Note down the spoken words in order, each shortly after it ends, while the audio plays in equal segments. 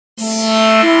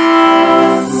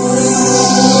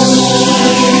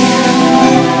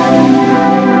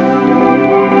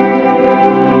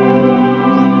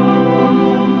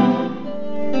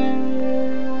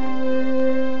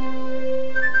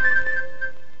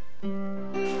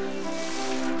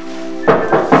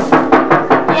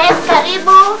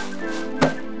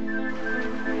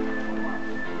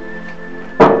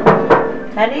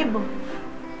Karibu.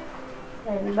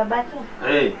 Ni babake.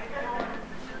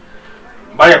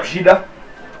 Mbaya kushida?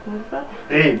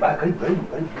 Baya karibu.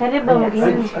 Karibu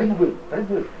mgeni. Karibu.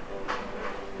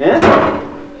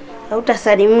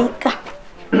 Hautasalimika.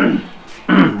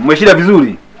 Umeshida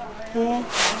vizuri?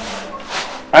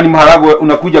 Ani maharagwe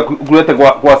unakuja kuleta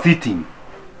kwa sitting.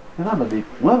 Nana babe.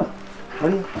 Mwana.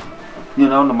 Maria.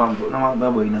 Naona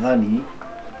mambo ina gani?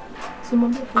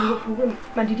 Simwambie fungue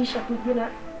madirisha kujua na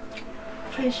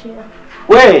fresh air.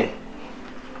 We!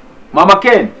 Mama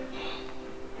Ken.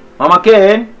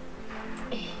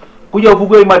 Kuja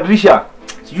ufungue madirisha.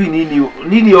 Sijui nini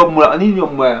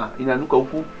inanuka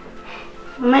huku.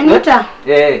 Umeniita?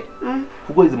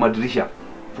 Fungua hizo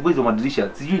madirisha.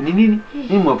 Sijui nini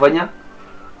mmefanya?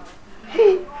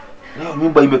 Leo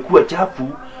nyumba imekuwa chafu.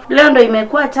 Leo ndo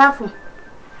imekuwa chafu.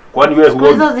 Kwani wewe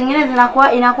huoni? Hizo zingine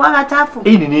inakuwa chafu.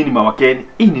 Hii ni nini Mama Ken?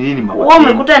 Wewe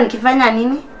umekuta nikifanya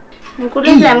nini?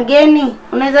 Nikuulize mgeni,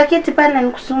 unaweza kiti pale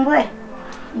nikusumbue?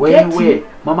 Wewe,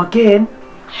 Mama Ken.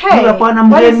 Hapana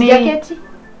mgeni.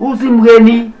 Usi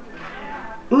mgeni.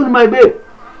 Huyu ni my babe.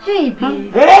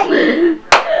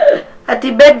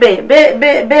 Ati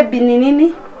baby ni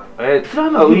nini?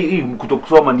 Sana hii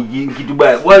kutokusoma ni kitu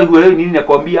baya. Wewe nini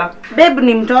nakwambia? Babe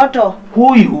ni mtoto.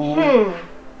 Huyu.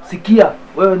 Sikia,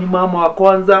 wewe ni mama wa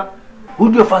kwanza. Huyu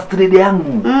ndio first lady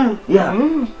yangu.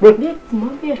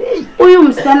 Huyu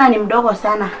msichana ni mdogo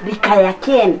sana. Rika ya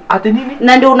Ken. Ati nini?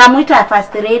 Na ndio unamuita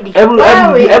first lady.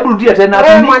 Hebu rudia tena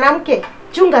ati nini? Mwanamke,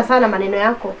 chunga sana maneno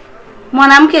yako.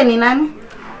 Mwanamke ni nani?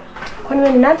 Kwani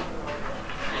wewe ni nani?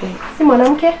 Si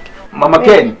mwanamke? Mama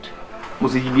Ken.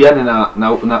 Msijibiane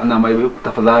na my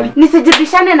tafadhali.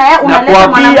 Nisijibishane na yeye, unaleta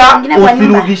mwanamke mwingine kwa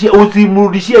nyumba.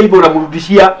 Usimrudishie hivyo,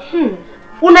 unamrudishia.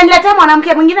 Unaniletea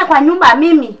mwanamke mwingine kwa nyumba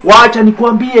mimi.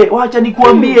 Wacha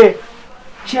nikwambie.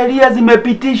 Sheria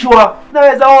zimepitishwa.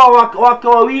 Naweza wake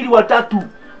wawili watatu.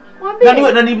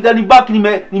 Na nibaki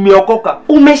nimeokoka.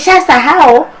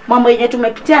 Umeshasahau mambo yenye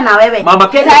tumepitia na wewe.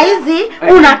 Sasa hizi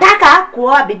unataka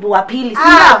kuoa bibi wa pili, si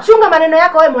ndio? Chunga maneno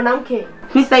yako wewe mwanamke.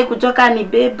 Mimi sitaki kutoka ni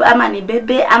babe ama ni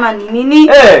bebe ama ni nini.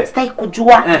 Sitaki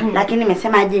kujua. Lakini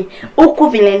nimesema je, huku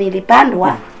vile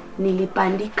nilipandwa,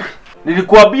 nilipandika.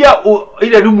 Nilikuambia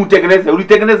ile room utengeneze,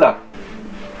 ulitengeneza?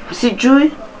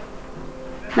 Sijui.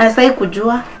 Na sitaki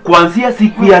kujua. Kuanzia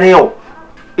siku ya leo,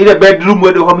 ile bedroom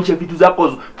wewe uhamishe vitu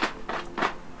zako.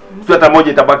 Sio hata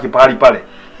moja itabaki pale.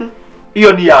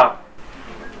 Hiyo ni ya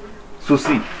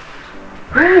Susi.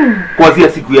 Kuanzia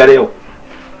siku ya leo.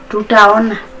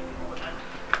 Tutaona.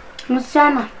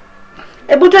 Msichana.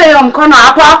 Hebu toa hiyo mkono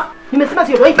hapa. Nimesema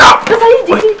sio wewe. Sasa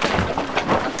hizi.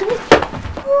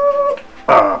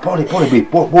 Pole babe.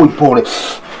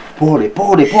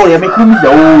 Pole. Amekuumiza.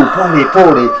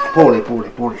 Pole.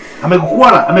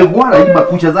 Amekukwara hii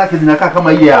makucha zake zinakaa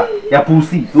kama ile ya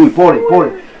pusi. Pole.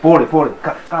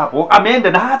 Hapo.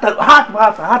 Ameenda na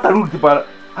hata rudi pale.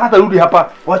 Hata rudi hapa.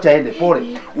 Wacha aende.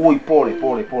 Pole.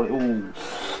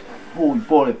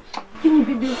 Pole. Kini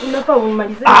bibi unafaa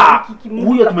umalize hiki.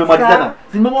 Huyo tumemalizana.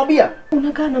 Simemwambia.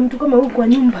 Unakaa na mtu kama huyu kwa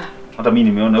nyumba. Hata mimi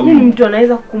nimeona huyu. Mimi mtu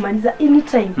anaweza kukumaliza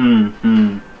anytime.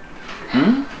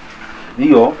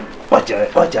 Hiyo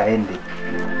wacha aende.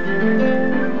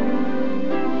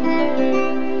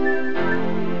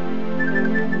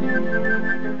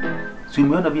 Si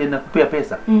umeona vile nakupea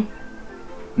pesa?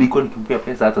 Niko nikimpea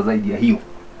pesa hata zaidi ya hiyo.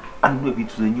 Anunue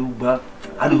vitu za nyumba,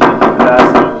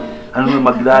 anunue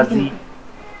maglazi,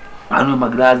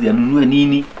 anunue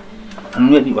nini?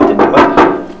 Wacha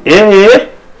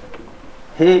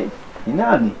ni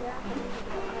nani?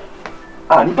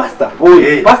 Ni pasta.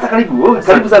 Pasta karibu.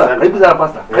 Karibu sana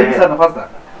pasta.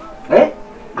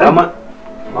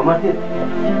 Mama tena.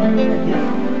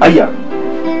 Aya.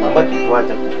 Mama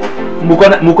tuacha.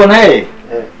 Mko na yeye?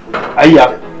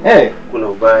 Aya. Kuna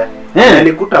ubaya.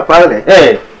 Nilikuta pale.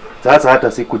 Sasa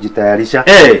hata sikujitayarisha.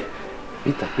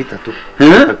 Pita tu.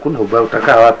 Kuna ubaya,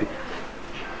 utakaa wapi?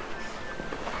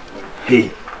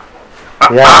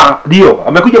 Ndio,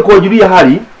 amekuja kuwajulia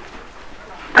hali.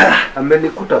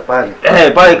 Amenikuta pale.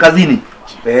 Pale kazini.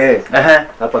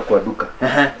 Hapa kwa duka.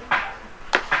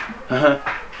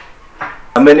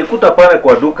 Amenikuta pale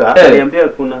kwa duka, aliniambia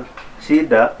kuna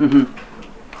shida.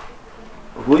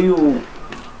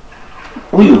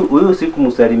 Huyu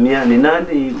sikumsalimia. Ni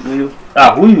nani huyu?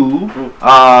 Huyu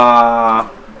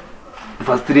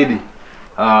first lady.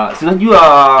 Sinajua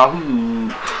huyu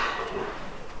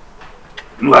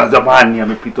ni wa zamani,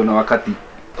 amepitwa na wakati.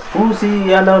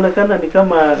 Si anaonekana ni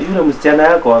kama yule msichana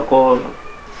yako wako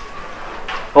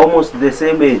almost the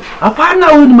same age. Hapana,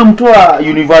 huyu nimemtoa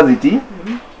university.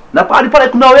 Na pale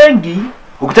kuna wengi.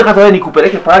 Ukitaka hata wewe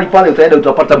nikupeleke pale utaenda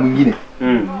utapata mwingine.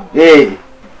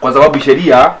 kwa sababu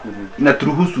sheria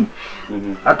inaturuhusu.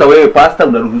 Hata wewe pastor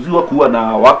unaruhusiwa kuwa na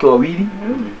wake wawili,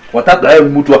 watatu, wewe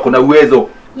mtu wako na uwezo.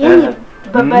 Yaani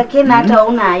baba Kena hata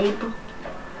una aibu.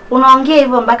 Unaongea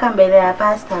hivyo mpaka mbele ya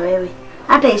pastor wewe.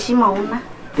 Hata heshima una.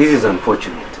 This is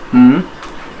unfortunate.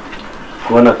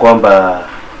 Kuona kwamba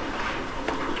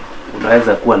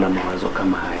unaweza kuwa na mawazo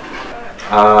kama haya.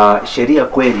 Sheria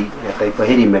kweli ya taifa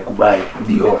hili imekubali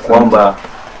ndio kwamba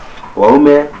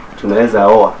waume tunaweza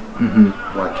oa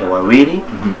wake wawili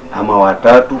ama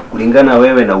watatu kulingana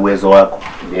wewe na uwezo wako.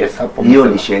 Yes, hapo hiyo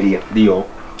ni sheria. Ndio.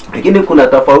 Lakini kuna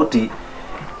tofauti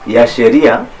ya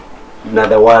sheria na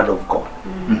the word of God.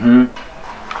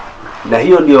 Na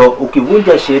hiyo ndio,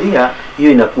 ukivunja sheria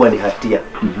hiyo inakuwa ni hatia.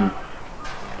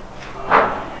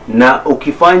 Na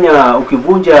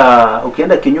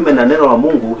ukienda kinyume na neno la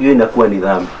Mungu hiyo inakuwa ni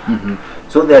dhambi.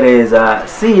 So there is a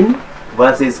sin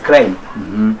versus crime.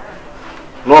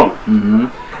 No.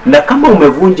 Na kama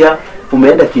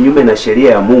umeenda kinyume na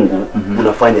sheria ya Mungu,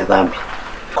 unafanya dhambi.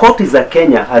 Koti za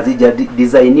Kenya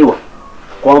hazijadesigniwa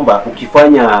kwamba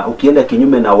ukienda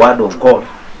kinyume na word of God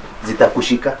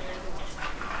zitakushika.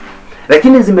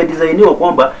 Lakini zimedesigniwa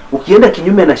kwamba ukienda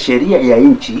kinyume na sheria ya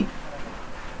nchi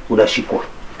unashikwa.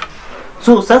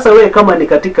 So sasa wewe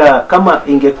kama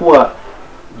ingekuwa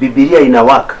Biblia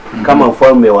inawaka kama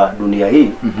ufalme wa dunia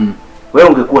hii, wewe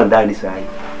ungekuwa ndani saa hii.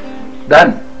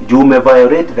 Ndani juu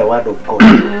umeviolate the word of God.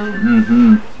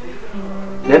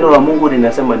 Neno la Mungu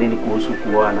linasema nini kuhusu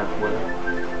kuoana?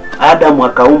 Adam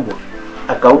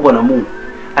akaumbwa na Mungu.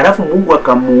 Alafu Mungu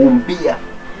akamuumbia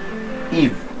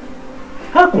Eve.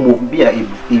 Hakumuumbia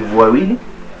Eve wawili.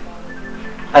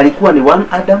 Alikuwa ni one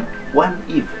Adam, one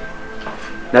Eve.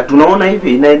 Na tunaona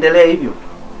hivi inaendelea hivyo.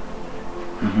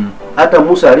 Hata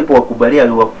Musa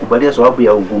alipowakubalia sababu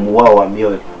ya ugumu wao wa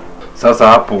mioyo. Sasa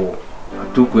hapo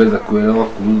hatukuweza kuelewa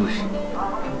kuhusu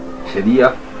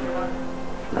sheria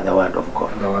na the word of God.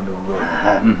 The word of God.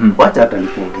 Wacha hata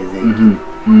nikuongezee.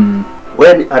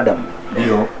 Wewe ni Adam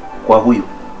ndio kwa huyu,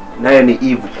 naye ni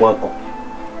Eve kwako.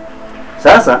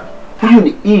 Sasa huyu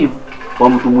ni Eve wa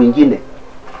mtu mwingine.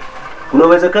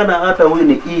 Kunawezekana hata huyu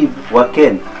ni Eve wa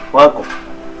Ken wako.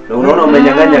 Na unaona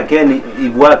umenyang'anya Ken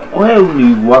Eve wake. Wewe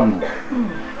ni Eve wangu.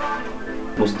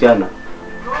 Msichana.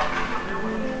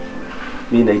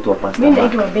 Mimi naitwa Pastor. Mimi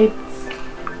naitwa Babes.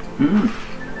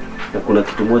 Na kuna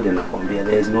kitu moja nakwambia,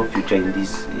 there is no future in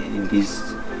this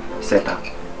setup.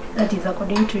 That is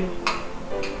according to you.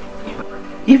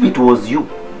 If it was you,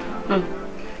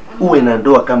 uwe na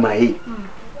ndoa kama hii,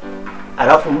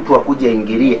 alafu mtu akuja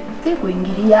aingilie. Si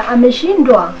kuingilia,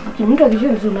 ameshindwa. Mtu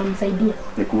akishindwa unamsaidia.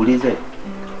 Nikuulize,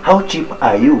 how cheap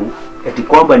are you eti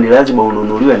kwamba ni lazima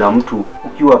ununuliwe na mtu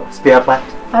ukiwa spare part?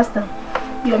 Pastor,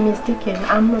 you are mistaken.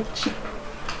 I'm not cheap.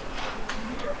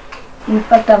 In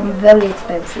fact, I'm very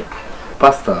expensive.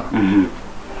 Pastor,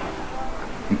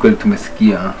 ni kweli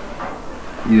tumesikia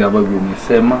ile ambavyo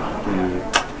umesema,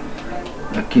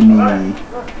 lakini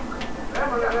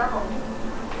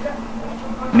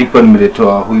niko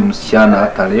nimeletewa huyu msichana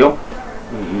hata leo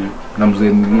na mzee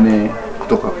mwingine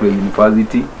kutoka kule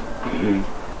university,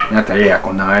 na hata yeye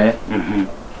ako naye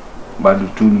bado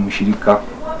tu ni mshirika.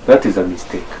 That is a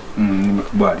mistake.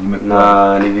 Nimekubali.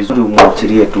 Na ni vizuri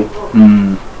umwachilie tu.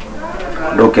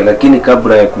 Ndoke, lakini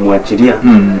kabla ya kumwachilia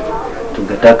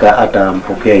tungetaka hata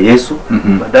ampokee Yesu.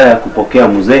 Badala ya kupokea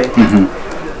mzee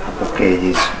apokee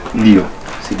Yesu. Ndio.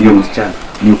 Si ndio msichana?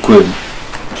 Ni kweli.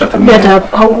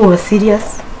 Hata hauko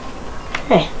serious.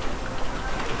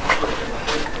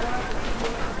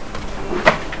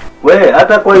 Wewe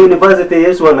hata kwa university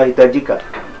Yesu anahitajika.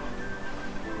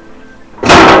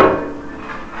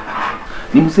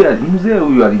 Ni mzee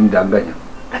huyu alinidanganya.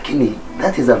 Lakini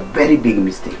that is a very big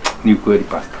mistake. Ni kweli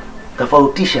pastor.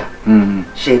 Tofautisha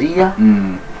sheria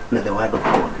na the word of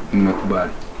God.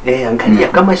 Nimekubali. Angalia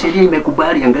kama sheria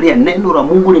imekubali, angalia neno la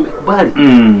Mungu limekubali.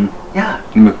 Yeah,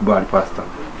 nimekubali pastor.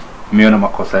 Nimeona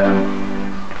makosa yangu.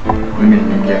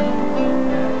 Nimenyenyekea.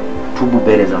 Tubu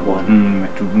mbele za Bwana.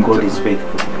 God is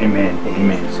faithful. Amen.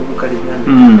 Amen. So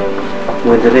karibiana.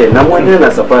 Muendelee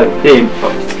na safari.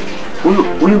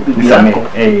 Huyu bibi yako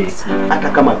hata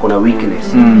kama kuna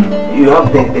weakness, you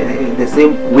have the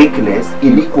same weakness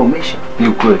in equal measure. Ni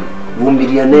kweli.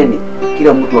 Vumilianeni,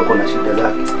 kila mtu ako na shida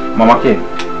zake. Mama Ken,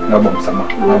 naomba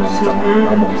msamaha.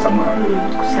 Naomba msamaha.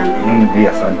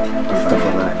 Asante.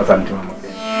 Asante mama.